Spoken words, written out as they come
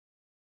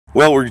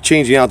Well, we're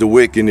changing out the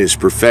wick in this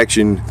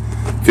Perfection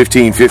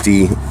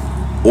 1550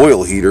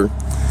 oil heater.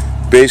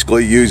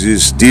 Basically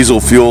uses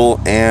diesel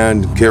fuel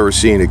and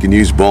kerosene. It can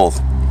use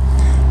both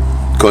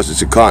because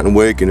it's a cotton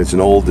wick and it's an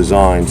old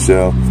design.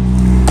 So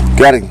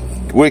got a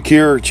wick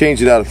here,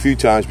 changed it out a few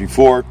times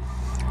before.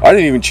 I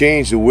didn't even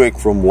change the wick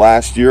from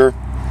last year.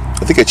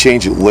 I think I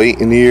changed it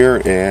late in the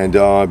year, and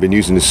I've been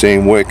using the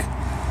same wick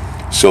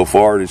so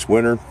far this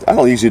winter. I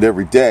don't use it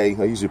every day.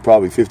 I use it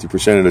probably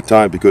 50% of the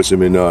time because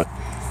I'm in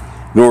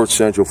north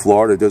central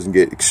Florida. It doesn't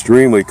get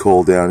extremely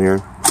cold down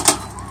here.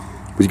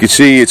 But you can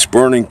see it's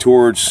burning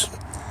towards,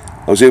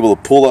 I was able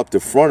to pull up the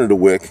front of the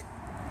wick,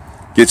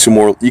 get some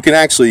more. You can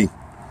actually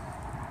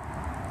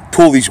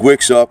pull these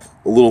wicks up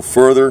a little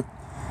further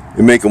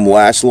and make them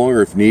last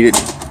longer if needed.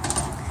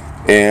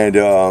 And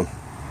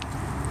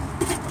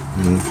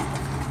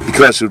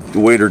because of the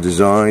way they're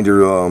designed,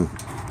 or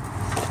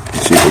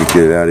let's see if we can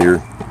get it out of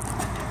here.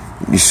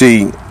 You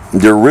see,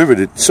 they're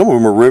riveted. Some of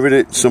them are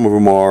riveted, some of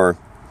them are.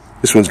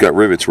 This one's got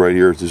rivets right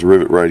here. There's a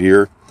rivet right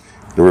here,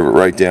 a rivet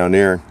right down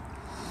there.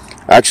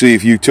 Actually,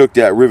 if you took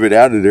that rivet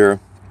out of there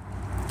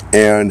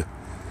and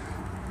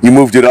you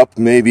moved it up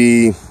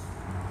maybe, I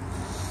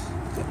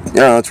don't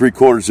know,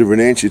 3/4 of an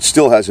inch, it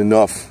still has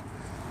enough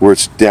where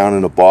it's down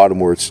in the bottom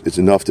where it's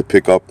enough to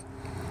pick up,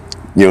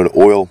 you know, the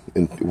oil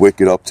and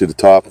wick it up to the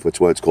top. That's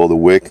why it's called a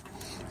wick.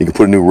 You can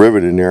put a new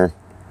rivet in there.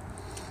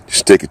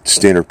 Just take a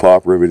standard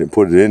pop rivet and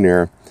put it in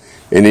there,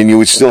 and then you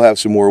would still have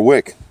some more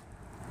wick.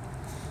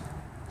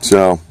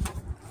 So,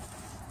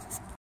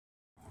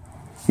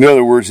 in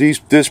other words,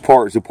 this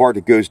part is the part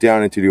that goes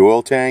down into the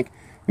oil tank.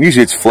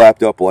 Usually it's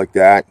flapped up like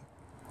that.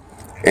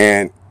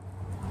 And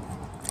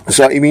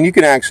so, I mean, you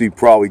can actually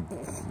probably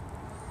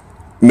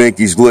make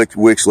these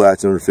wicks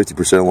last another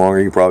 50% longer.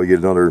 You can probably get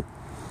another,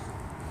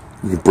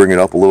 you can bring it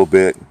up a little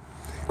bit,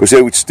 because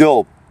they would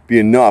still be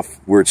enough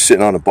where it's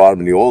sitting on the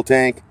bottom of the oil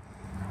tank.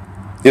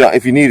 You know,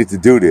 if you needed to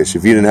do this,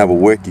 if you didn't have a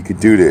wick, you could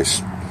do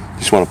this.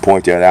 Just want to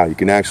point that out. You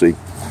can actually,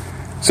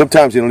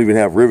 sometimes they don't even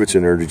have rivets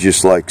in there. They're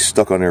just like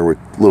stuck on there with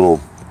little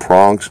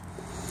prongs.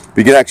 But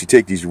you can actually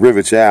take these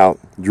rivets out,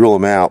 drill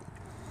them out,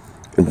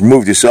 and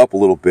move this up a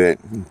little bit,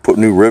 and put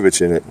new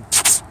rivets in it.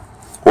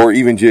 Or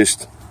even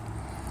just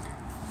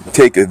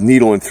take a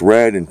needle and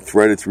thread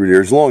it through there,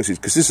 as long as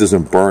because this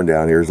doesn't burn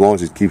down here, as long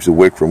as it keeps the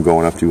wick from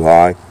going up too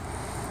high.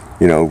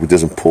 You know, it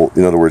doesn't pull,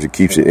 in other words, it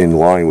keeps it in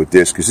line with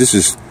this, because this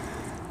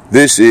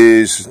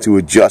is to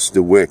adjust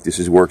the wick.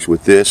 This works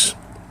with this.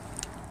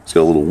 It's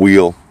got a little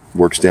wheel,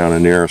 works down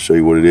in there. I'll show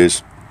you what it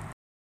is.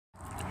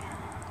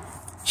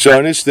 So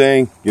in this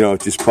thing, you know,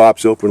 it just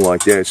pops open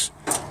like this,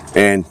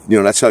 and you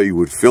know, that's how you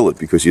would fill it,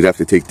 because you'd have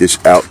to take this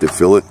out to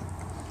fill it.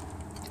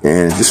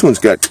 And this one's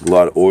got a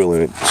lot of oil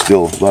in it,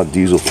 still a lot of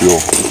diesel fuel.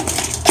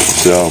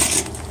 So,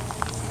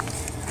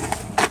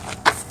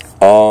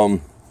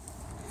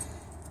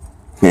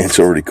 yeah, it's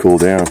already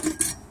cooled down.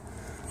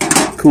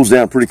 Cools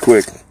down pretty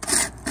quick.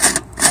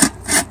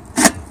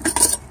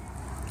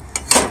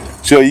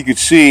 So you can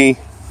see, you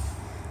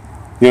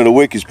know, the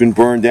wick has been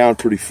burned down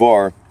pretty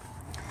far.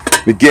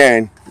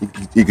 Again,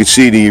 you can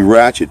see the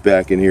ratchet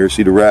back in here.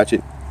 See the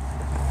ratchet?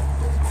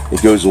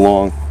 It goes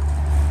along.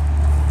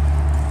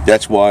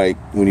 That's why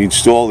when you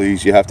install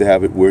these, you have to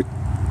have it with,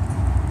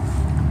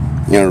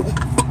 you know,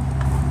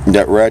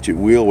 that ratchet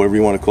wheel, whatever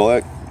you want to call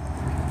it,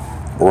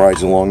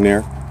 rides along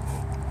there.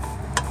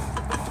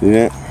 See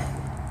that?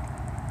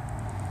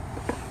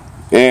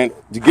 And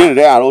to get it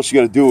out, all you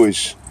got to do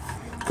is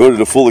go to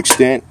the full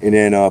extent and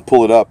then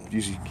pull it up.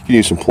 You can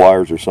use some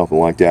pliers or something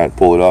like that.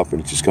 Pull it up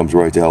and it just comes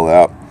right the hell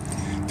out.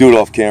 Do it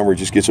off camera.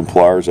 Just get some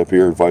pliers up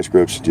here, vice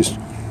grips. Just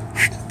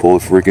pull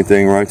the freaking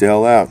thing right the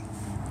hell out.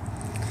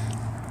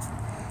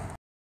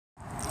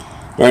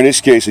 All right, in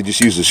this case, I just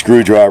used a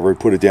screwdriver,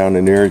 put it down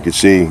in there. You can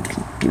see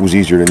it was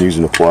easier than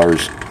using the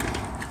pliers.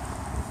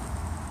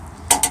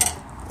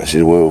 I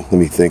said, well, let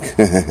me think.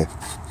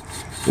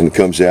 And it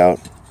comes out.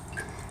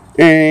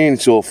 And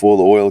it's all full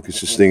of oil because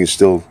this thing is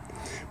still...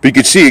 But you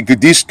can see it,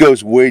 this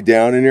goes way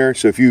down in there.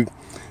 So if you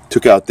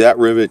took out that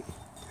rivet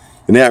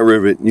and that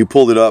rivet, and you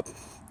pulled it up,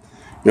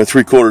 you know,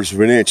 3/4 of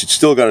an inch, it's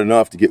still got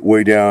enough to get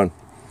way down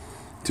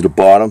to the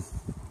bottom.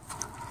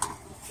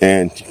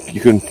 And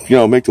you can, you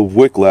know, make the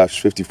wick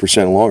last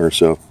 50% longer.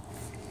 So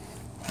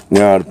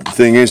now the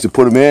thing is, to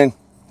put them in,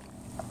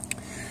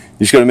 you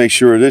just got to make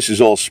sure this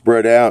is all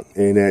spread out,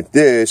 and that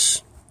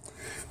this,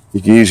 you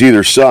can use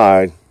either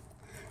side.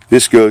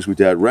 This goes with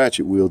that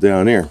ratchet wheel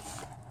down there.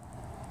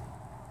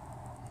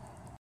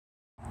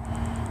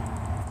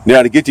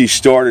 Now to get these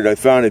started, I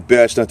found it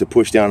best not to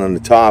push down on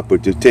the top,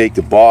 but to take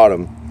the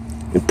bottom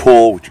and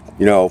pull,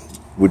 you know,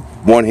 with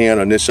one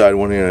hand on this side,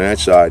 one hand on that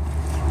side,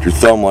 with your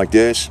thumb like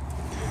this,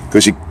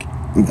 because it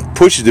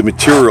pushes the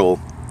material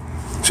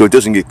so it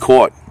doesn't get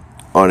caught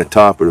on the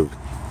top of the,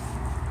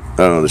 I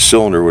don't know, the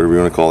cylinder, whatever you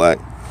want to call that.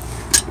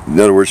 In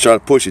other words, try to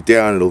push it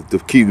down, it'll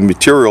keep the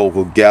material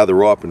will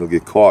gather up and it'll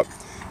get caught.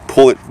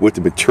 Pull it with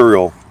the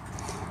material,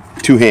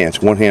 two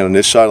hands, one hand on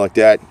this side like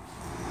that,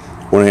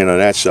 one hand on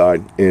that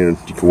side, and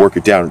you can work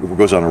it down. It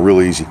goes on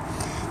real easy.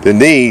 Then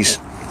these,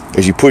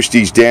 as you push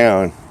these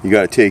down, you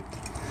got to take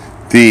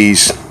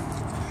these,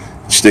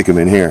 stick them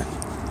in here.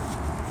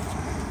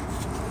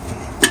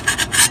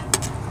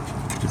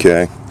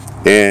 Okay,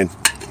 and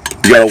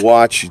you got to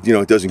watch, you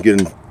know, it doesn't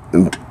get,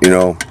 you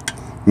know,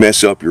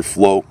 mess up your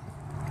float.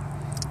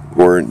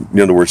 Or in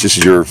other words, this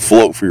is your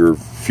float for your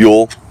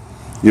fuel.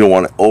 You don't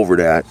want it over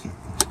that.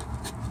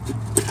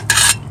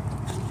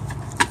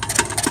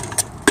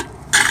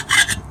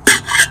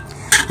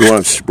 You want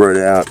them spread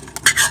out.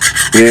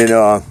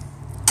 And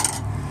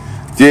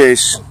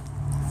this,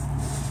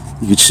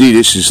 you can see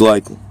this is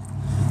like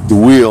the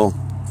wheel.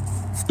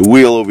 The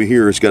wheel over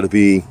here has got to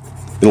be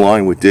in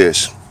line with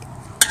this.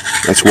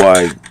 That's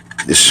why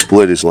this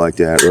split is like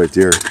that right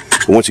there.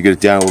 But once you get it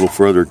down a little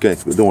further, okay,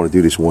 we don't want to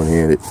do this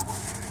one-handed.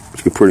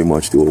 You can pretty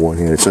much do it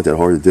one-handed. It's not that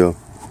hard to do.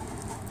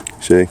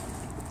 See?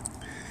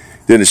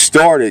 Then to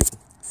start it,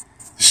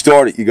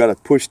 you got to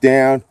push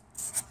down.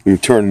 You're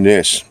turning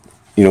this.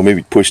 You know,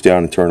 maybe push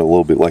down and turn it a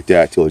little bit like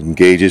that till it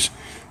engages.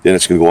 Then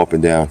it's going to go up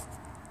and down.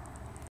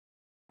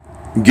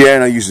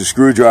 Again, I use the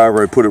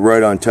screwdriver. I put it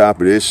right on top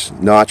of this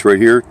notch right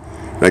here.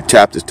 And I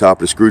tap the top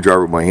of the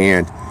screwdriver with my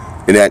hand.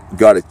 And that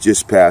got it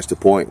just past the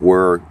point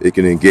where it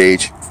can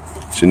engage.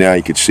 So now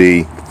you can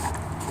see,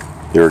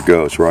 there it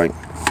goes, right?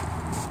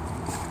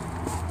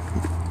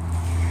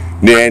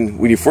 Then,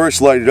 when you first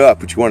light it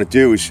up, what you want to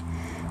do is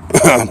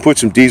put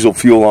some diesel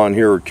fuel on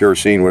here, or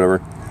kerosene,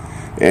 whatever,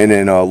 and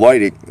then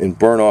light it and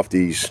burn off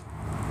these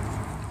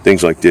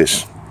things like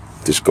this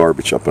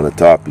garbage up on the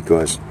top,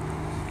 because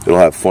it'll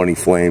have funny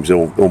flames.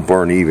 It'll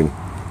burn even.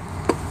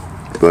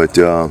 But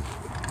yeah,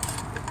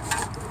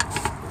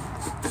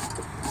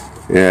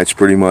 that's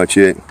pretty much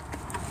it.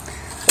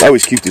 I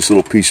always keep this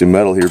little piece of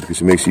metal here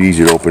because it makes it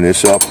easier to open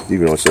this up,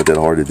 even though it's not that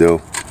hard to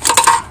do.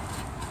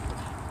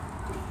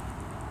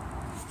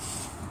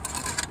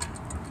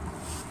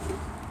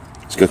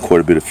 It's got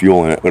quite a bit of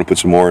fuel in it. I'm going to put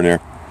some more in there.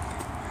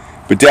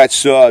 But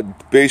that's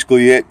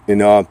basically it.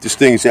 And this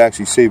thing has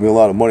actually saved me a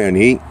lot of money on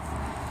heat.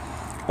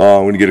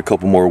 I'm going to get a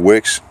couple more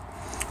wicks.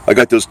 I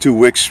got those 2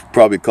 wicks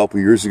probably a couple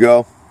years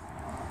ago.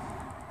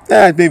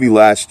 Maybe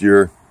last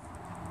year.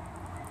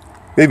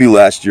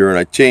 And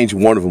I changed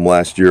one of them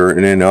last year.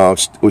 And then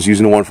was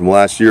using the one from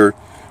last year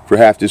for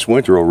half this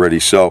winter already.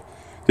 So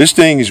this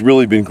thing has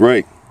really been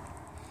great.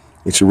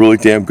 It's a really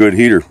damn good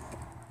heater.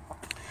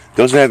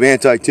 Doesn't have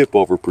anti-tip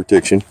over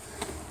protection.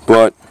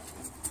 But,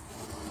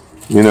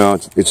 you know,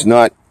 it's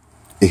not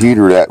a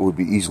heater that would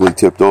be easily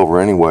tipped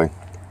over anyway.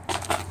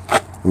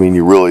 I mean, I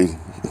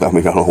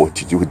don't know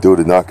what you would do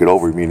to knock it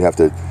over. I mean, you'd have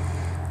to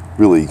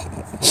really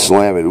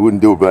slam it. It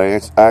wouldn't do it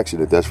by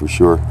accident, that's for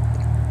sure.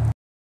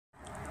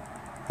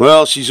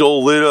 Well, she's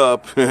all lit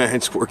up.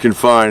 It's working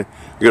fine.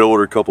 I gotta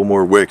order a couple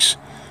more wicks.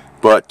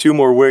 But 2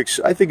 more wicks.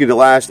 I think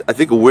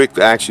a wick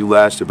actually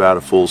lasts about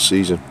a full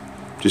season.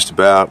 Just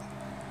about.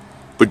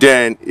 But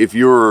then, if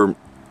you're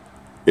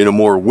in a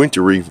more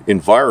wintry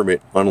environment,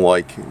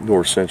 unlike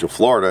North Central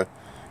Florida,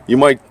 you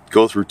might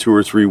go through 2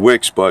 or 3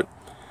 wicks, but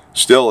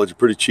still, it's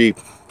pretty cheap.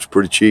 It's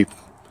pretty cheap.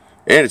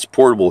 And it's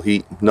portable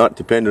heat, not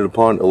dependent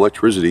upon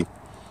electricity.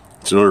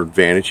 It's another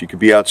advantage. You could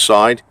be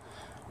outside,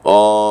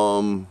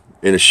 in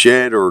a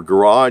shed or a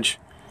garage.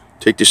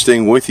 Take this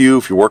thing with you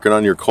if you're working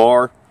on your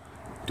car,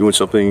 doing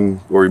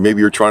something, or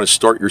maybe you're trying to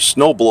start your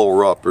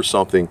snowblower up or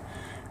something,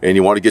 and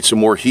you want to get some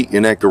more heat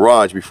in that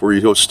garage before you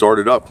go start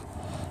it up.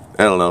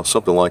 I don't know,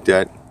 something like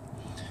that.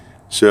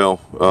 So,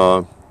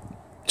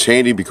 it's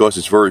handy because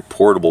it's very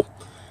portable.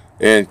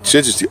 And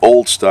since it's the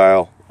old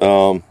style,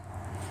 you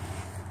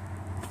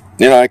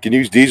know, I can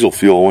use diesel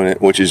fuel in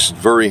it, which is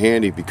very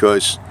handy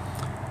because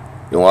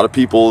a lot of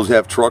people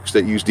have trucks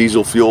that use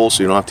diesel fuel,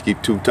 so you don't have to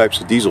keep 2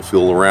 types of diesel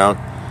fuel around.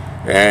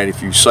 And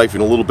if you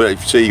siphon a little bit,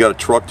 if you say you got a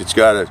truck that's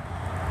got a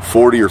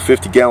 40 or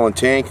 50 gallon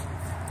tank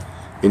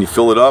and you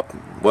fill it up,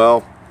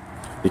 well,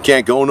 you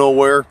can't go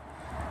nowhere.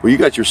 Well, you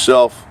got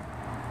yourself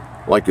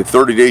like a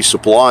 30-day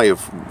supply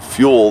of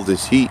fuel to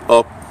heat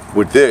up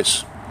with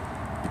this,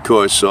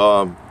 because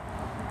I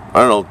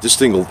don't know, this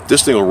thing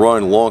will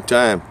run a long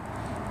time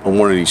on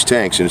one of these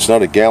tanks, and it's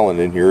not a gallon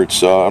in here.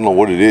 It's I don't know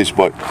what it is,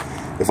 but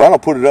if I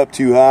don't put it up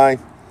too high,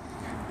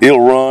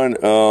 it'll run.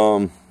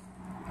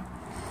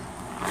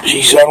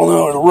 Geez, I don't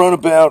know. It'll run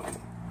about.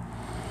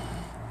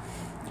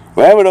 If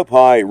I have it up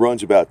high, it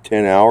runs about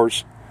 10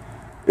 hours.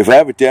 If I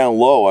have it down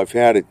low, I've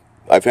had it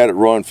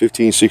run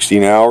 15,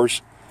 16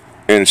 hours,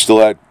 and it still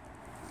had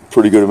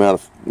pretty good amount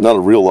of, not a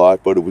real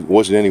lot, but it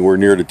wasn't anywhere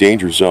near the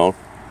danger zone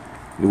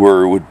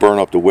where it would burn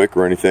up the wick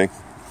or anything.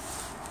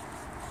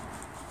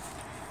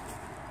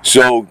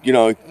 So, you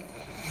know,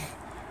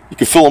 you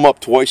can fill them up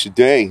twice a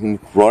day and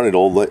run it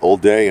all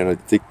day. And I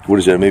think, what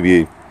is that,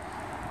 maybe,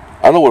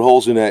 I don't know what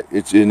holes in that,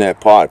 it's in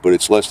that pot, but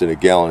it's less than a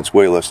gallon. It's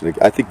way less than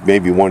I think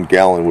maybe 1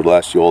 gallon would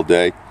last you all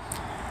day.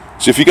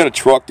 So if you got a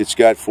truck that's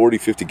got 40,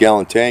 50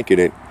 gallon tank in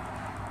it,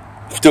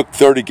 if you took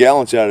 30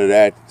 gallons out of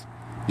that,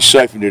 you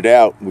siphoned it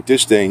out with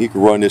this thing, you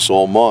can run this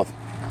all month.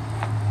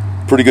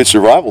 Pretty good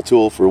survival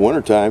tool for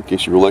wintertime in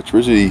case your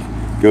electricity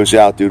goes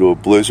out due to a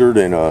blizzard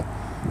and a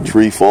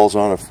tree falls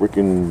on a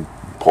freaking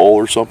pole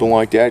or something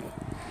like that.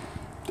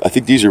 I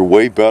think these are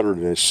way better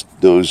than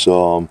those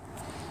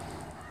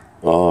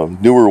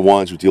newer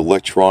ones with the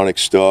electronic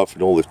stuff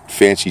and all the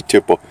fancy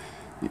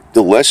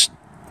the less,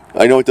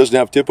 I know it doesn't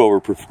have tip over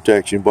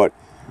protection, but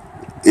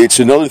it's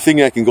another thing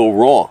that can go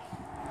wrong.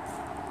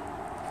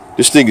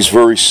 This thing is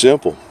very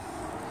simple.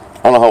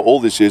 I don't know how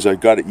old this is. I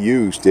got it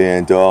used,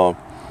 and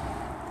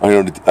I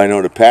know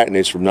the patent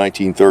is from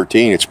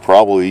 1913.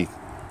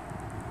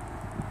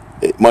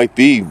 It might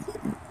be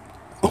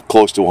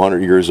close to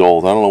 100 years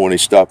old. I don't know when they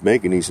stopped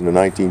making these, in the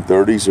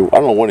 1930s. I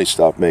don't know when they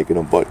stopped making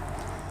them, but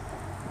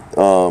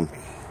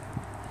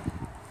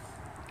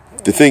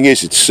the thing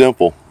is, it's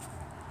simple.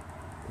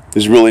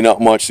 There's really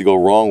not much to go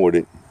wrong with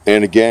it.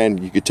 And again,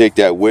 you could take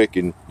that wick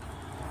and,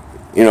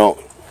 you know,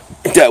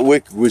 if that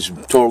wick was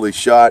totally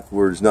shot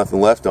where there's nothing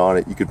left on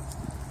it, you could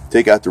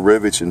take out the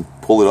rivets and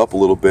pull it up a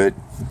little bit.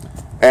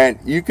 And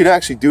you could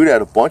actually do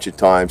that a bunch of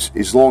times,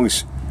 as long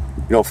as,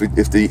 you know,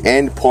 if the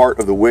end part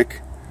of the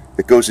wick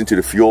that goes into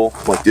the fuel,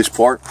 like this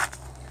part,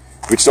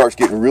 if it starts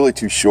getting really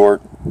too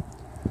short,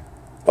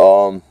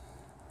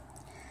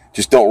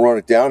 just don't run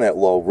it down that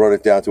low. Run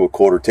it down to a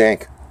quarter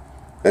tank.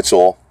 That's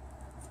all.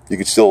 You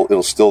could still,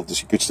 you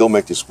could still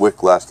make this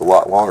wick last a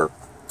lot longer.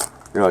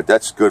 You know,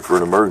 that's good for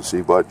an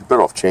emergency, but you're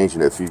better off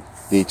changing it if you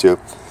need to.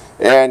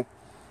 And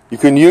you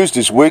can use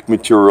this wick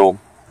material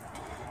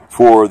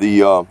for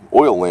the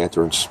oil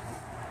lanterns.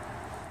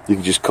 You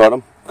can just cut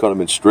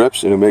them in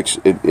strips, and they're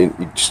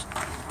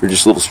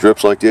just little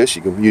strips like this.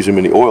 You can use them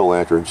in the oil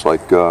lanterns.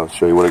 Like,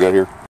 show you what I got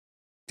here.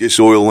 This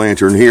oil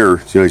lantern here,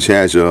 see how it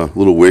has a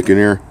little wick in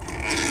there?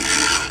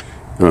 I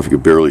don't know if you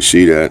can barely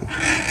see that.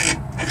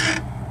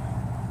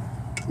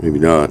 Maybe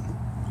not,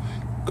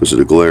 because of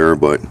the glare,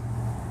 but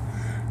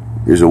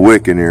there's a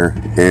wick in there,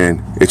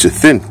 and it's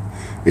it's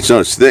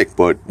not as thick,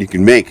 but you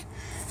can make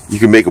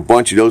a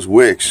bunch of those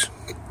wicks.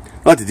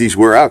 Not that these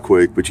wear out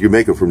quick, but you can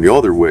make them from the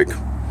other wick,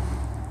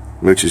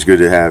 which is good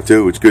to have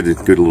too. It's good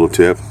little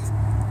tip.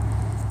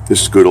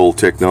 This is good old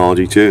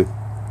technology too.